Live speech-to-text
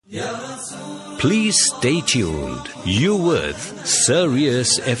Please stay tuned. You with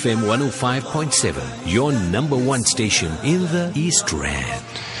Sirius FM 105.7, your number one station in the East Rand.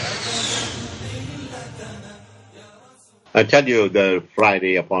 I tell you, the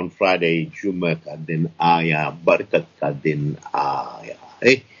Friday upon Friday, Jummah Kadin Ayah, Barakat Kadin Ayah.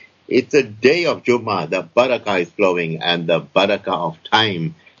 It's a day of Jummah. The barakah is flowing and the barakah of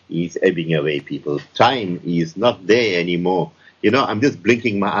time is ebbing away, people. Time is not there anymore. You know, I'm just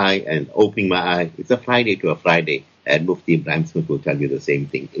blinking my eye and opening my eye. It's a Friday to a Friday. And Mufti Ebrahim Smith will tell you the same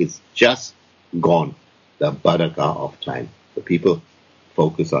thing. It's just gone. The barakah of time. So people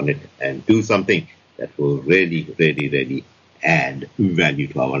focus on it and do something that will really, really, really add value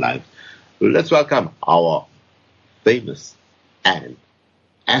to our lives. So let's welcome our famous and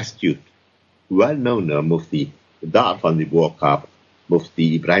astute, well-known Mufti, Dar van the Boerkaap,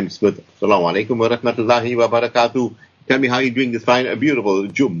 Mufti Ebrahim Smith. Assalamu alaikum wa rahmatullahi wa barakatuh. Tell me how you're doing this fine, beautiful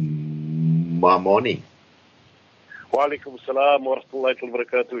Jummah morning. Wa alaikum salam wa rahmatullahi wa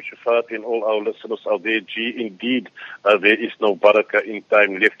barakatuh, Shafat, and all our listeners out there. Gee, indeed, there is no barakah in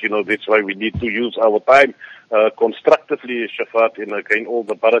time left. You know, that's why we need to use our time constructively, Shafat, and gain all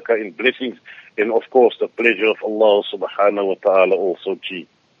the barakah and blessings, and of course, the pleasure of Allah subhanahu wa ta'ala also, Gee.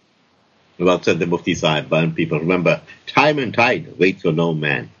 Well said, the Mufti Sahib. And people remember, time and tide waits for no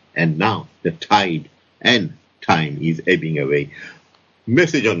man. And now, the tide and time is ebbing away.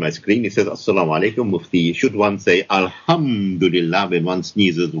 Message on my screen, it says, Assalamu alaikum, Mufti. Should one say Alhamdulillah when one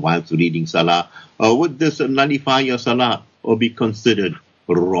sneezes whilst reading Salah? Or would this nullify your Salah or be considered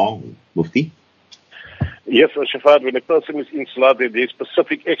wrong, Mufti? Yes, Shafad, when a person is in Salah, there are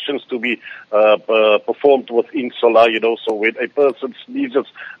specific actions to be performed within Salah, you know. So when a person sneezes,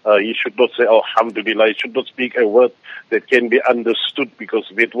 he should not say Alhamdulillah. He should not speak a word that can be understood, because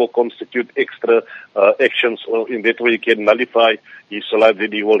that will constitute extra actions, or in that way he can nullify his Salah,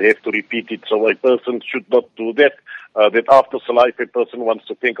 then he will have to repeat it. So a person should not do that. That after Salah, if a person wants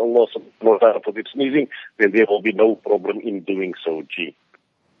to thank Allah subhanahu wa ta'ala for the sneezing, then there will be no problem in doing so, Gee.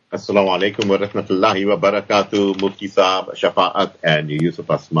 Assalamu alaikum wa rahmatullahi wa barakatuh, Mufti Saab, Shafa'at, and Yusuf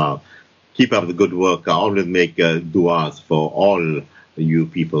Asmal. Keep up the good work. I always make du'as for all you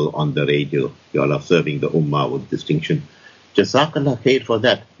people on the radio. You all are serving the Ummah with distinction. Jazakallah khair for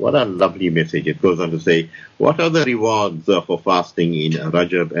that. What a lovely message. It goes on to say, what are the rewards for fasting in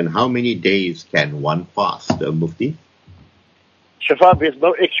Rajab, and how many days can one fast, Mufti? Shafat, there's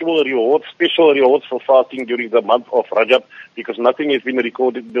no actual rewards, special rewards for fasting during the month of Rajab, because nothing has been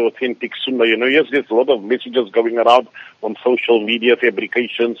recorded in the authentic Sunnah. You know, yes, there's a lot of messages going around on social media,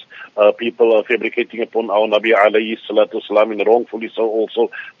 fabrications. People are fabricating upon our Nabi alayhi salatu salam, and wrongfully so also.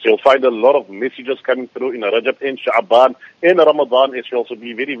 So you'll find a lot of messages coming through in Rajab and Sha'ban and Ramadan as well. So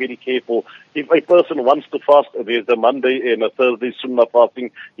be very, very careful. If a person wants to fast, there's the Monday and a Thursday Sunnah fasting,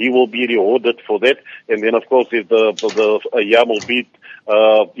 he will be rewarded for that. And then, of course, there's the Yamul Beat,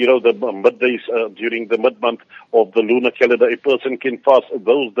 you know, the middays during the mid-month of the lunar calendar. A person can fast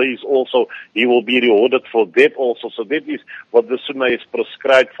those days also. He will be rewarded for that also. So that is what the Sunnah is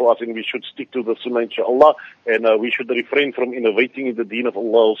prescribed for us, and we should stick to the Sunnah, inshallah, and we should refrain from innovating in the deen of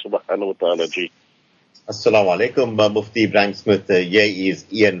Allah subhanahu wa ta'ala. Assalamu alaikum, Mufti Ebrahim Smith. Jy is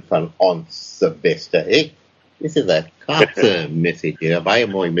Ian van ons beste. Hey, this is a Kaapse message. Baie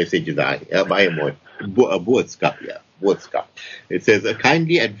mooi message daar. Baie mooi. Boodskap, yeah. Boodskap. It says,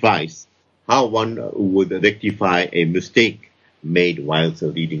 kindly advise how one would rectify a mistake made whilst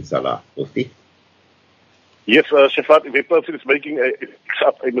reading Salah. Mufti? Yes, Shafat, if a person is making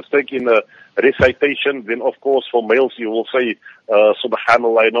a mistake in a recitation, then of course for males you will say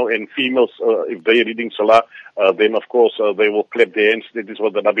Subhanallah, you know, and females, if they are reading Salah, then of course they will clap their hands. That is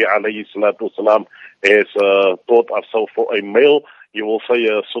what the Nabi alayhi salatu salam has taught us. So for a male, you will say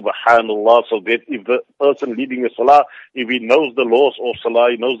Subhanallah, so that if the person leading a Salah, if he knows the laws of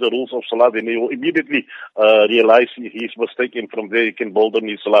Salah, he knows the rules of Salah, then he will immediately realize his mistake, and from there he can build on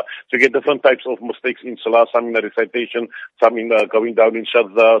his Salah. So you get different types of mistakes in Salah, some in the recitation, some in going down in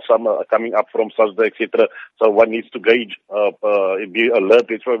Shadda, some coming up from Sajda, etc. So one needs to gauge, be alert.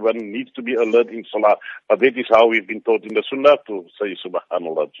 That's why one needs to be alert in Salah. But that is how we've been taught in the Sunnah, to say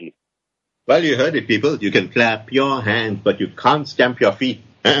Subhanallah. Gee. Well, you heard it, people. You can clap your hands, but you can't stamp your feet.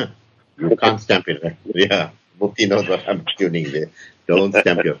 You can't stamp it. Right? Yeah, Mufti knows what I'm tuning there. Don't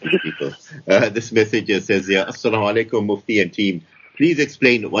stamp your feet, people. This message says here, Assalamu alaikum, Mufti and team. Please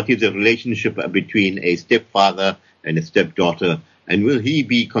explain what is the relationship between a stepfather and a stepdaughter, and will he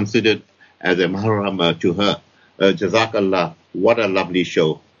be considered as a mahram to her? Jazakallah. What a lovely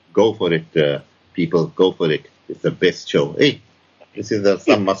show. Go for it, people. Go for it. It's the best show. Hey. This is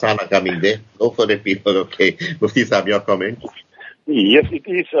some masala coming there. Go for it, people. Okay. Mufti Saab, your comment? Yes, it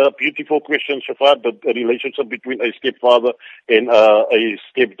is a beautiful question, Shafat, the relationship between a stepfather and a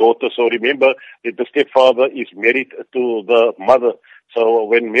stepdaughter. So remember that the stepfather is married to the mother. So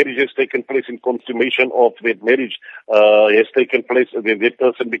when marriage has taken place in consummation of that marriage has taken place, then that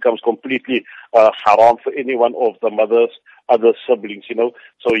person becomes completely haram for any one of the mother's other siblings, you know.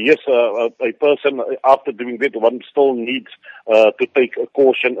 So yes, a person after doing that, one still needs to take a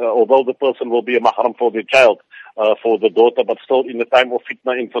caution, although the person will be a mahram for the child. For the daughter, but still in the time of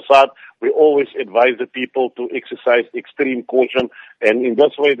fitna and fasad, we always advise the people to exercise extreme caution, and in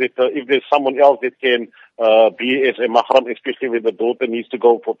this way that if there's someone else that can be as a mahram, especially when the daughter needs to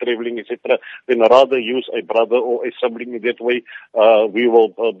go for traveling, etc., then rather use a brother or a sibling in that way. We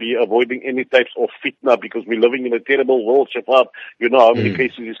will be avoiding any types of fitna, because we're living in a terrible world, Shafat. You know how many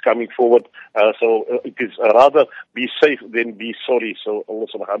cases is coming forward. So it is rather be safe than be sorry. So Allah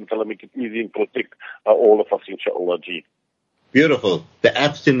subhanahu wa ta'ala make it easy and protect all of us, inshallah. Ji. Beautiful. The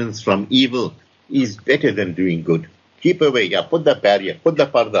abstinence from evil is better than doing good. Keep away. Yeah, put the barrier, put the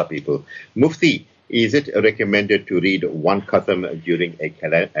parda, people. Mufti, is it recommended to read one khatam during a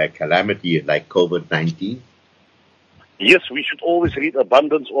calamity like COVID-19? Yes, we should always read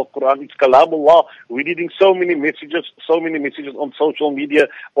abundance of Quran. It's Kalamullah. We're reading so many messages on social media,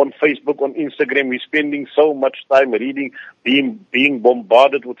 on Facebook, on Instagram. We're spending so much time reading, being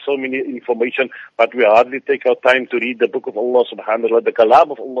bombarded with so many information, but we hardly take our time to read the book of Allah subhanahu wa ta'ala, the kalam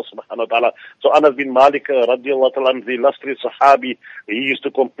of Allah subhanahu wa ta'ala. So Anas bin Malik radiallahu ta'ala, the illustrious sahabi, he used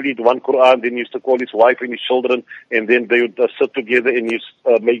to complete one Quran, then he used to call his wife and his children, and then they would sit together and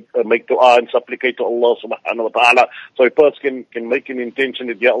make dua and supplicate to Allah subhanahu wa ta'ala. So a person can make an intention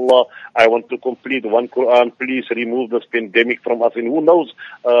that, Ya Allah, I want to complete one Quran, please remove this pandemic from us. And who knows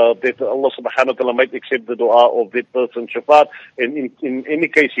that Allah subhanahu wa ta'ala might accept the dua of that person, Shafat. And in any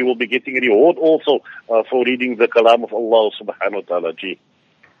case, he will be getting reward also for reading the kalam of Allah subhanahu wa ta'ala. Ji.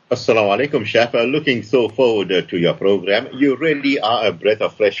 Assalamu alaikum, Shafa. Looking so forward to your program. You really are a breath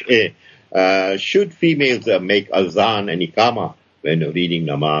of fresh air. Should females make azan and iqama when reading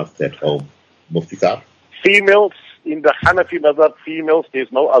namaz at home? Mufti Sahib? Females, in the Hanafi madhab, females,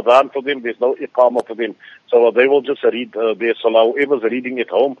 there's no adhan for them, there's no iqamah for them. So they will just read their salah. Whoever's reading at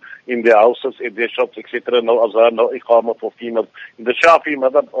home, in their houses, in their shops, etc., no adhan, no iqamah for females. In the Shafi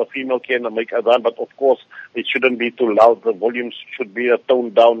madhab, a female can make adhan, but of course, it shouldn't be too loud. The volumes should be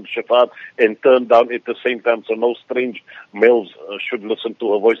toned down, Shafat, and turned down at the same time, so no strange males should listen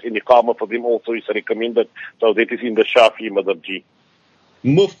to her voice. In iqamah for them also is recommended. So that is in the Shafi madhab, ji.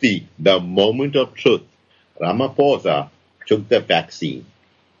 Mufti, the moment of truth. Ramaphosa took the vaccine.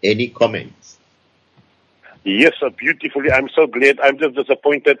 Any comments? Yes, beautifully. I'm so glad. I'm just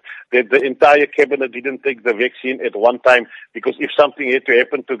disappointed that the entire cabinet didn't take the vaccine at one time, because if something had to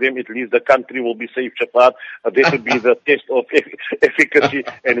happen to them, at least the country will be safe, Shafat. That would be the test of efficacy,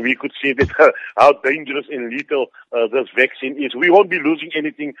 and we could see that how dangerous and lethal this vaccine is. We won't be losing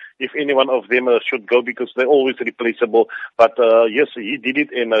anything if any one of them should go, because they're always replaceable. But yes, he did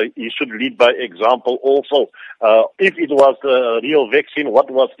it, and he should lead by example also. If it was the real vaccine,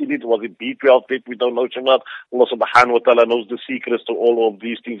 what was in it? Was it B12 that we don't know, Shafat? Allah subhanahu wa ta'ala knows the secrets to all of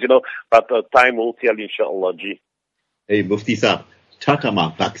these things, you know, but time will tell, inshallah, ji. Hey, Mufti Sahib,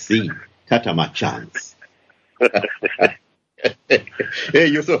 Tatama vaccine, Tatama chance. Hey,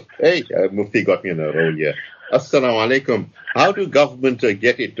 Yusuf. Hey, Mufti got me on a roll here. Assalamu alaikum. How do government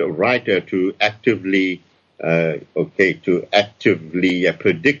get it right to actively predict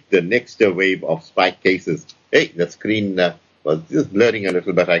the next wave of spike cases? Hey, the screen was just blurring a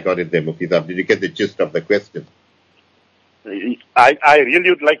little, but I got it there, Mufti Sahib. Did you get the gist of the question? I really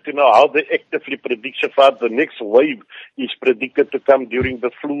would like to know how they actively predict, Shafat. The next wave is predicted to come during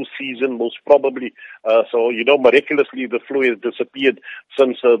the flu season, most probably. So, you know, miraculously, the flu has disappeared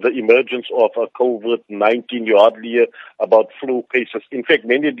since the emergence of COVID-19. You hardly hear about flu cases. In fact,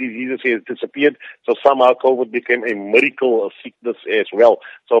 many diseases have disappeared. So somehow COVID became a miracle sickness as well.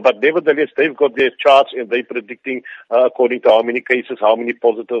 So, but nevertheless, they've got their charts, and they're predicting according to how many cases, how many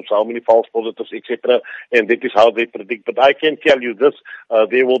positives, how many false positives, etc. And that is how they predict. But I can tell you this,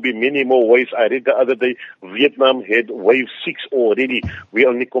 there will be many more waves. I read the other day, Vietnam had wave 6 already. We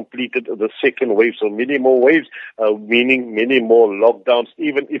only completed the second wave. So many more waves, meaning many more lockdowns.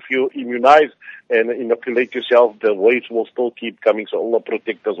 Even if you immunize and inoculate yourself, the waves will still keep coming. So Allah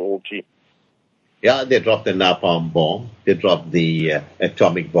protect us all, Chief. Yeah, they dropped the napalm bomb. They dropped the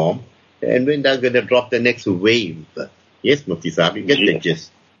atomic bomb. And when they're going to drop the next wave? Yes, Mufti Sahib, you get the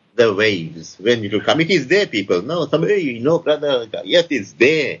gist. The waves, when it will come. It is there, people. No, brother. Yes, it's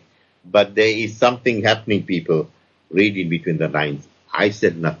there. But there is something happening, people. Read in between the lines. I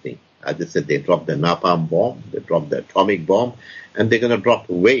said nothing. They said they dropped the napalm bomb, they dropped the atomic bomb, and they're going to drop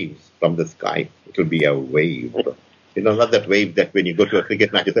waves from the sky. It will be a wave. Not that wave that when you go to a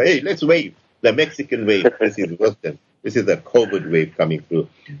cricket match, you say, hey, let's wave. The Mexican wave. This is worse than. This is a COVID wave coming through.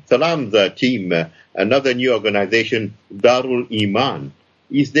 Salam's team, another new organization, Darul Eemaan.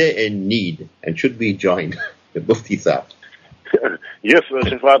 Is there a need, and should we join the Mufti Sahib? Yes,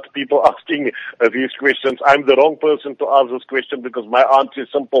 Shafat, people asking these questions. I'm the wrong person to ask this question because my answer is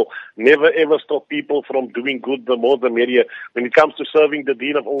simple. Never ever stop people from doing good, the more the merrier. When it comes to serving the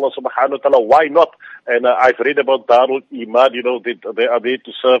deen of Allah subhanahu wa ta'ala, why not? And I've read about Darul Eemaan, they are there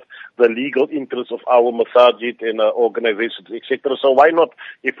to serve the legal interests of our masajid and organizations, etc. So why not?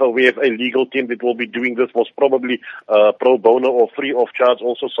 If we have a legal team that will be doing this, most probably pro bono or free of charge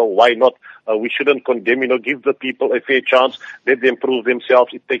also, so why not? We shouldn't condemn, give the people a fair chance, let them prove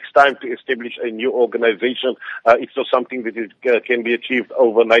themselves. It takes time to establish a new organization. It's not something that can be achieved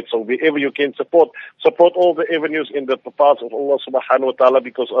overnight. So wherever you can support all the avenues in the path of Allah subhanahu wa ta'ala,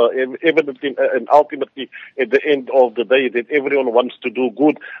 because evidently and ultimately at the end of the day that everyone wants to do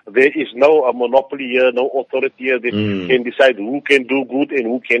good. There is no monopoly here, no authority here that can decide who can do good and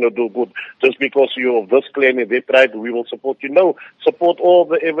who cannot do good. Just because you're of this clan and that tribe, we will support you. No, support all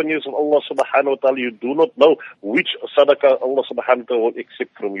the avenues of Allah subhanahu wa ta'ala. You do not know which sadaqah Allah subhanahu wa ta'ala will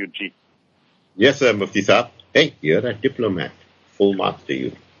accept from you, G. Yes, sir, Mufti Sahib. Hey, you're a diplomat. Full marks to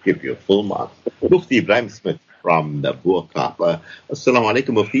you. Give you full marks. Mufti Ebrahim Smith from the Burqa. Assalamu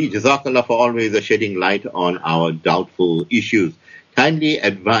alaikum, Mufti. Jazakallah for always shedding light on our doubtful issues. Kindly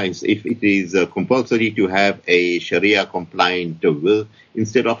advise if it is compulsory to have a Sharia-compliant will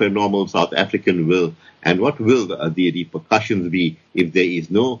instead of a normal South African will, and what will the repercussions be if there is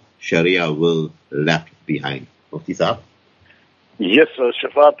no Sharia will left behind? Mufti Sahib? Yes,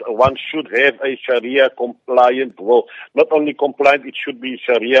 Shafat, one should have a Sharia-compliant will. Not only compliant, it should be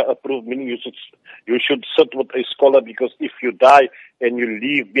Sharia-approved, meaning you should sit with a scholar, because if you die and you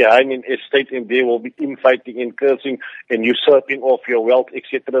leave behind an estate and there will be infighting and cursing and usurping of your wealth,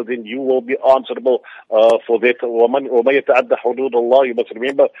 etc., then you will be answerable for that. You must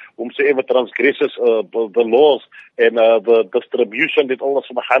remember, whomsoever transgresses the laws and the distribution that Allah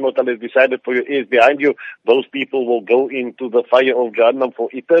subhanahu wa ta'ala has decided for your heirs behind you, those people will go into the fire of Jahannam for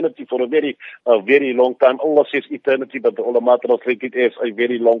eternity, for a very long time. Allah says eternity, but the ulama translate it as a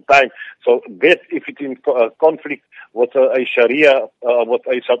very long time. So that, if it's in conflict with a Sharia, with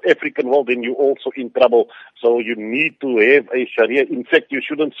a South African world, then you're also in trouble. So you need to have a Sharia. In fact, you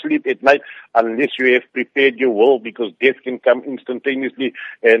shouldn't sleep at night unless you have prepared your will, because death can come instantaneously.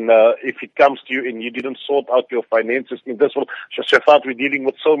 And if it comes to you and you didn't sort out your finances in this world, Shafat, we're dealing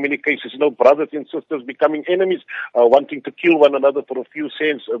with so many cases, brothers and sisters becoming enemies, wanting to kill one another for a few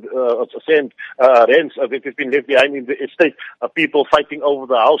rands that has been left behind in the estate. People fighting over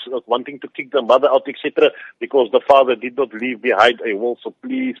the house, wanting to kick the mother out, etc., because the father did not leave behind a will. So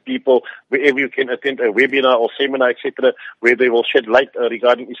please, people, wherever you can attend a webinar or seminar, etc., where they will shed light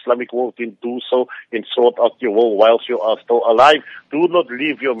regarding Islamic will, then do so and sort out your will whilst you are still alive. Do not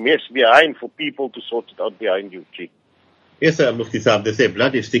leave your mess behind for people to sort it out behind you, G. Yes, sir, Mufti Sahib, they say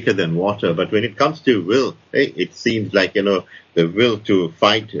blood is thicker than water, but when it comes to will, it seems like, the will to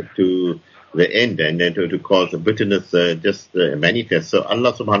fight to the end and then to cause bitterness just manifest. So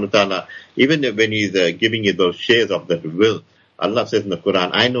Allah subhanahu wa ta'ala, even when He's giving you those shares of that will, Allah says in the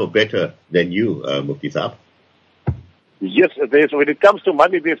Quran, I know better than you, Mufti Sahib. Yes, when it comes to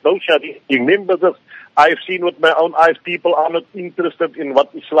money, there's no Sharia. Remember this. I've seen with my own eyes, people are not interested in what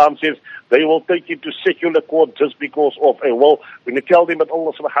Islam says. They will take you to secular court just because of a will. When you tell them that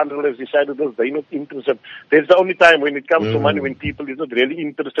Allah subhanahu wa ta'ala has decided this, they're not interested. There's the only time when it comes to money when people is not really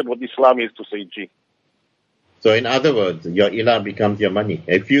interested what Islam has to say, G. So in other words, your ilah becomes your money.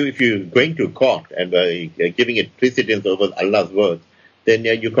 If you're going to court and giving it precedence over Allah's words, then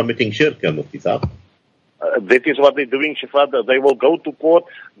you're committing shirk, Mufti Sahib. That is what they're doing, Shafat. They will go to court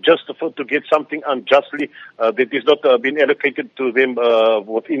just to get something unjustly that is not been allocated to them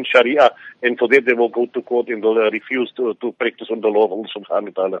within Sharia, and for that they will go to court and they'll refuse to practice on the law of Allah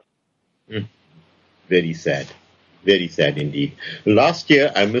subhanahu wa ta'ala. Very sad. Very sad indeed. Last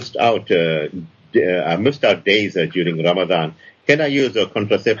year I missed out days during Ramadan. Can I use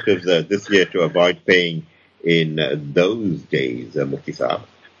contraceptives this year to avoid paying in those days, Mufti Sahib?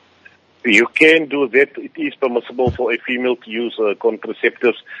 You can do that. It is permissible for a female to use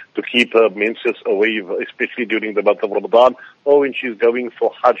contraceptives to keep her menses away, especially during the month of Ramadan. or when she's going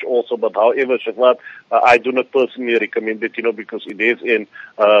for Hajj also. But however, Shafat, I do not personally recommend it, because it has an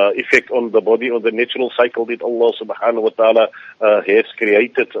effect on the body, on the natural cycle that Allah subhanahu wa ta'ala has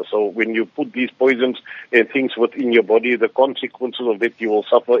created. So when you put these poisons and things within your body, the consequences of that you will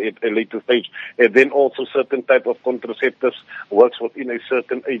suffer at a later stage. And then also certain type of contraceptives works within a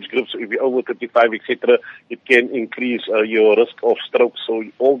certain age group. So if you're over 35, etc., it can increase your risk of stroke. So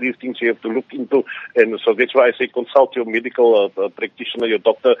all these things you have to look into. And so that's why I say consult your medical practitioner, your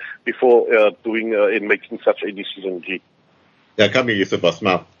doctor, before doing and making such a decision. G. Coming Yusuf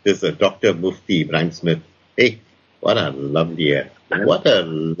Asma, this is Dr. Mufti Ebrahim Smith. Hey, what a lovely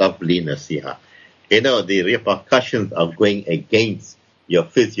nasiha. The repercussions of going against your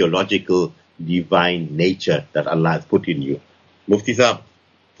physiological divine nature that Allah has put in you. Mufti Sahab,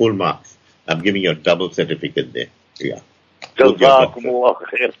 full marks. I'm giving you a double certificate there. Yeah.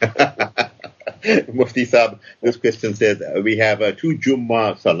 Mufti Sahab, this question says, we have 2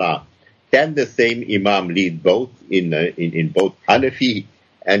 Jummah Salah. Can the same Imam lead both in both Hanafi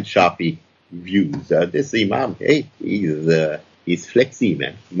and Shafi views? This Imam, he's flexy,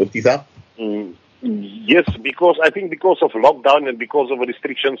 man. Mufti Sahab? Yes, because I think because of lockdown and because of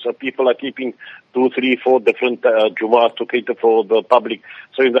restrictions, people are keeping 2, 3, 4 different Jummah to cater for the public.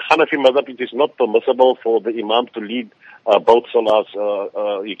 So in the Hanafi madhab, it is not permissible for the Imam to lead both Salahs.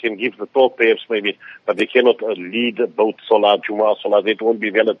 You can give the 12 prayers maybe, but they cannot lead both Salah, Jummah, Salah. That won't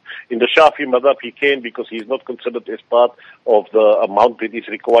be valid. In the Shafi madhab, he can because he is not considered as part of the amount that is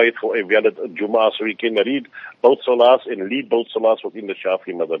required for a valid Jummah. So he can read both Salahs and lead both Salahs within the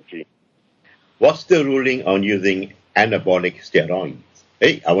Shafi madhab. What's the ruling on using anabolic steroids?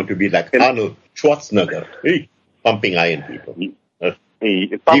 Hey, I want to be like Arnold Schwarzenegger. Hey, pumping iron people.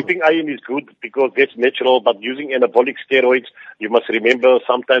 Pumping iron is good because that's natural, but using anabolic steroids, you must remember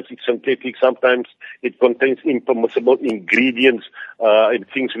sometimes it's synthetic, sometimes it contains impermissible ingredients and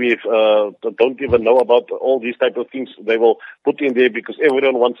things we don't even know about. All these type of things they will put in there because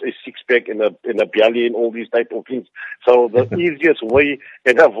everyone wants a six-pack and a belly and all these type of things. So the easiest way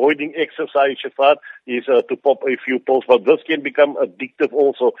in avoiding exercise, Shafat, is to pop a few pills, but this can become addictive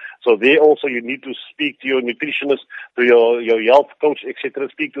also. So there also you need to speak to your nutritionist, to your health coach, etc.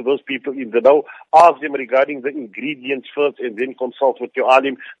 Speak to those people in the know. Ask them regarding the ingredients first and then consult with your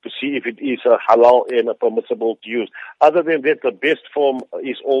alim to see if it is halal and permissible to use. Other than that, the best form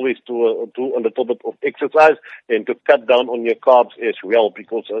is always to do a little bit of exercise and to cut down on your carbs as well,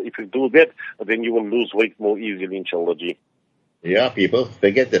 because if you do that, then you will lose weight more easily, inshallah. Yeah, people,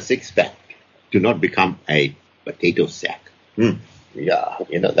 forget the six-pack. Do not become a potato sack. Yeah,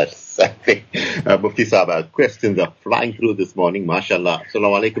 that's something. Mufti Sahab, questions are flying through this morning, mashallah.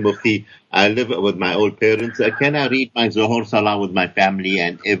 Assalamu alaikum, Mufti. I live with my old parents. Can I read my Zohar Salah with my family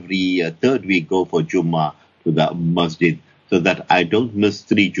and every third week go for Jummah to the masjid so that I don't miss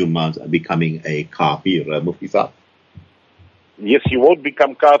 3 Jummahs becoming a kafir, Mufti Sahab? Yes, you won't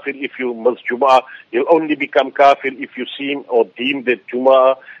become kafir if you miss Jummah. You'll only become kafir if you seem or deem that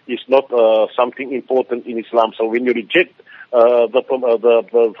Jummah is not something important in Islam. So when you reject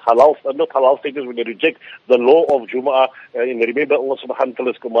the halal, not halal status, when you reject the law of Jummah, and remember Allah subhanahu wa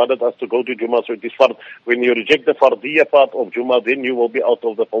ta'ala has commanded us to go to Jummah, so it is fard. When you reject the fardiyya part of Jummah, then you will be out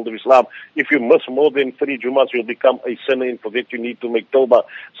of the fold of Islam. If you miss more than 3 Jummahs, you'll become a sinner, and for that you need to make tawbah.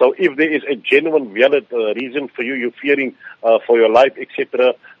 So if there is a genuine, valid reason for you, you're fearing for your life,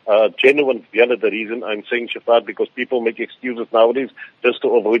 etc., genuine, valid reason, I'm saying, Shafat, because people make excuses nowadays just to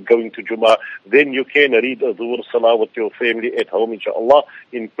avoid going to Jummah, then you can read a Dhuhr Salah with your family at home, inshallah,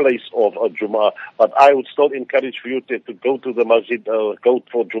 in place of a Jummah. But I would still encourage for you to go to the masjid, go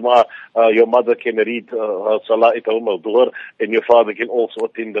for Jummah. Your mother can read her Salah at home, or Dhuhr, and your father can also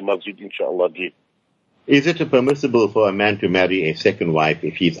attend the masjid, inshallah. Is it permissible for a man to marry a second wife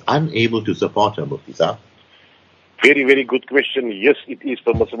if he is unable to support her, Mufti Sahab? Very, very good question. Yes, it is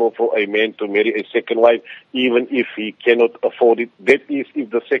permissible for a man to marry a second wife, even if he cannot afford it. That is, if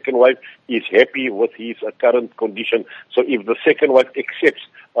the second wife is happy with his current condition. So if the second wife accepts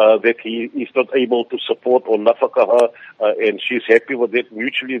that he is not able to support or nafaka her, and she's happy with that,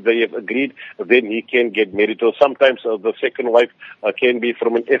 mutually they have agreed, then he can get married. So sometimes the second wife can be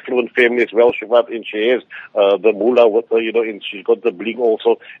from an affluent family as well, Shabbat, and she has the mullah with her, and she's got the bling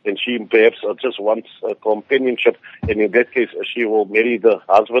also, and she perhaps just wants companionship, and in that case, she will marry the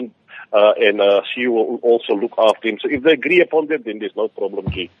husband, and she will also look after him. So if they agree upon that, then there's no problem,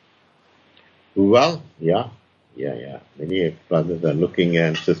 G. Well, yeah. Many brothers are looking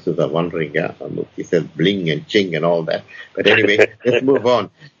and sisters are wondering, he says bling and ching and all that. But anyway, let's move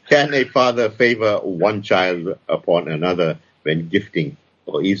on. Can a father favor one child upon another when gifting,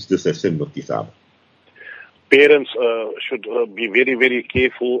 or is this a sin, Mufti Sahab? parents should be very, very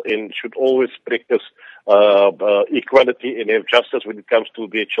careful and should always practice equality and have justice when it comes to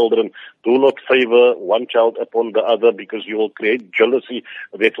their children. Do not favor one child upon the other, because you will create jealousy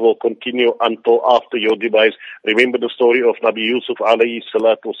that will continue until after your demise. Remember the story of Nabi Yusuf alayhi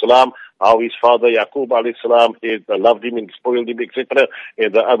salatu wasalam, how his father Yaqub alayhi salam loved him and spoiled him, etc.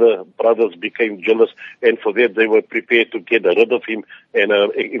 And the other brothers became jealous, and for that they were prepared to get rid of him and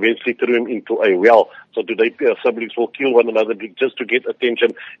eventually threw him into a well. So today siblings will kill one another just to get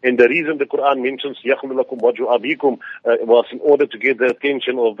attention. And the reason the Quran mentions was in order to get the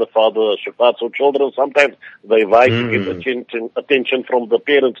attention of the father, Shafat. So children sometimes they vie to get attention from the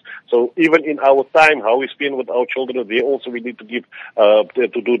parents. So even in our time, how we spend with our children, there also we need to give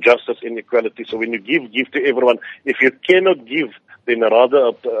to do justice and equality. So when you give to everyone. If you cannot give, then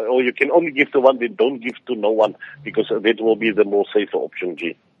rather, or you can only give to one, then don't give to no one, because that will be the more safer option,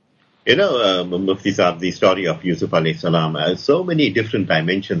 G. You know, Mufti Saab, the story of Yusuf alayhi salam has so many different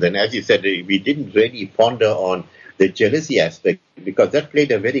dimensions, and as you said, we didn't really ponder on the jealousy aspect, because that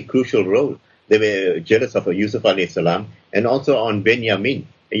played a very crucial role. They were jealous of Yusuf alayhi salam, and also on Benjamin.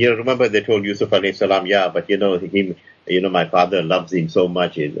 You remember they told Yusuf alayhi salam, yeah, but him, my father loves him so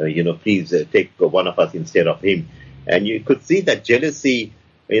much, please take one of us instead of him. And you could see that jealousy.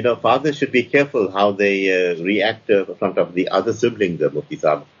 Fathers should be careful how they react in front of the other siblings, Mufti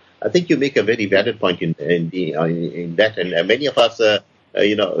Saab. I think you make a very valid point in that, and many of us,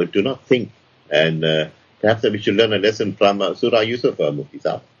 do not think, and perhaps we should learn a lesson from Surah Yusuf, Mufti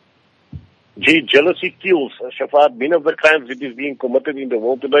Saab. Gee, jealousy kills. Shafat, many of the crimes that is being committed in the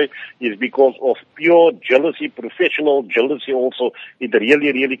world today is because of pure jealousy, professional jealousy also. It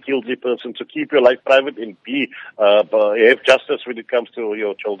really, really kills a person. So keep your life private and have justice when it comes to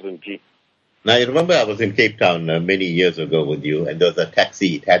your children, Gee. Now, I remember I was in Cape Town many years ago with you, and there was a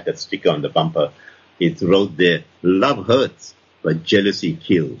taxi. It had that sticker on the bumper. It wrote there, "Love hurts, but jealousy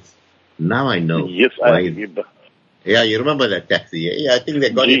kills." Now I know. Yes, I remember. Yeah, you remember that taxi? Yeah, I think they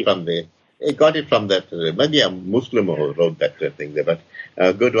got it from there. They got it from that. Maybe a Muslim who wrote that thing there. But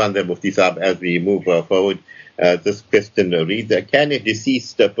good one there, Mufti Saab. As we move forward, this question reads, can a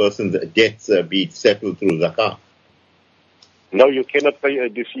deceased person's debts be settled through zakah? No, you cannot pay a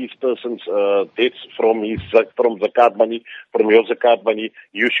deceased person's debts from zakat money, from your zakat money.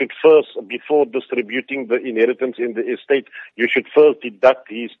 You should first, before distributing the inheritance in the estate, you should first deduct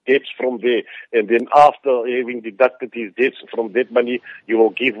his debts from there. And then after having deducted his debts from that money, you will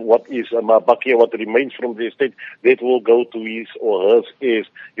give what is mabakia, what remains from the estate. That will go to his or her heirs.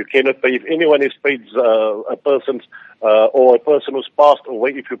 You cannot pay. If anyone has paid a person's or a person who's passed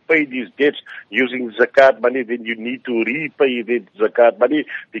away, if you pay these debts using zakat money, then you need to repay that zakat money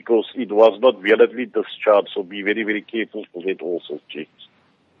because it was not validly discharged. So be very, very careful for that also, James.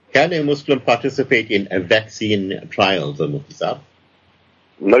 Can a Muslim participate in vaccine trials, Mufti Saab?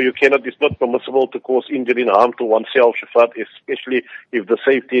 No, you cannot. It's not permissible to cause injury and harm to oneself, Shafat, especially if the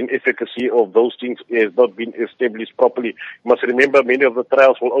safety and efficacy of those things has not been established properly. You must remember, many of the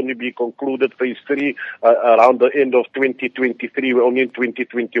trials will only be concluded, phase 3, around the end of 2023. We're only in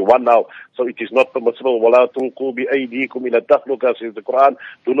 2021 now, so it is not permissible. وَلَا تُلْقُوا بِأَيْدِيكُمْ إِلَى التَّهْلُكَةِ, says the Quran.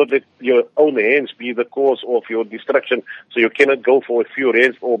 Do not let your own hands be the cause of your destruction. So you cannot go for a few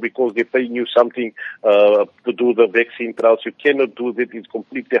rands or because they're paying you something to do the vaccine trials. You cannot do that. It's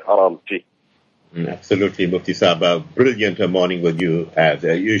completely haram. Absolutely, Mufti Saab. A brilliant morning with you as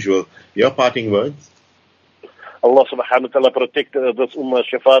usual. Your parting words? Allah subhanahu wa ta'ala protect this ummah,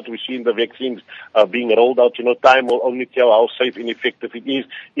 Shafat. We've seen the vaccines being rolled out. Time will only tell how safe and effective it is.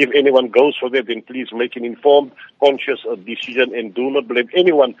 If anyone goes for that, then please make an informed, conscious decision and do not blame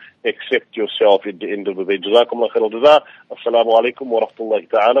anyone except yourself at the end of the day. Jazakumullah khairul jazaa. Assalamu alaikum wa rahmatullahi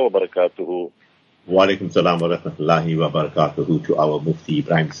ta'ala wa barakatuhu. Wa alaikum salam wa rahmatullahi wa barakatuhu to our Mufti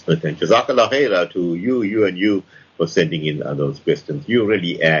Ebrahim Smith, and Jazakallah khair to you and you for sending in those questions. You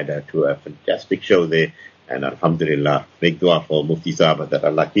really add to a fantastic show there. And alhamdulillah, make dua for Mufti Saab that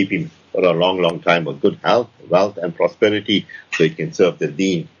Allah keep him for a long, long time with good health, wealth and prosperity so he can serve the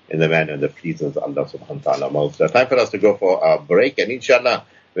deen in the manner that pleases Allah subhanahu wa ta'ala most. Time for us to go for a break, and inshallah,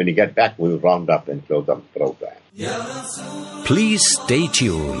 when we get back, we'll round up and close up the program. Please stay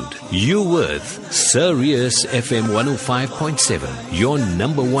tuned. You with Sirius FM 105.7, your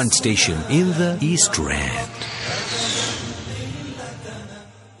number one station in the East Rand.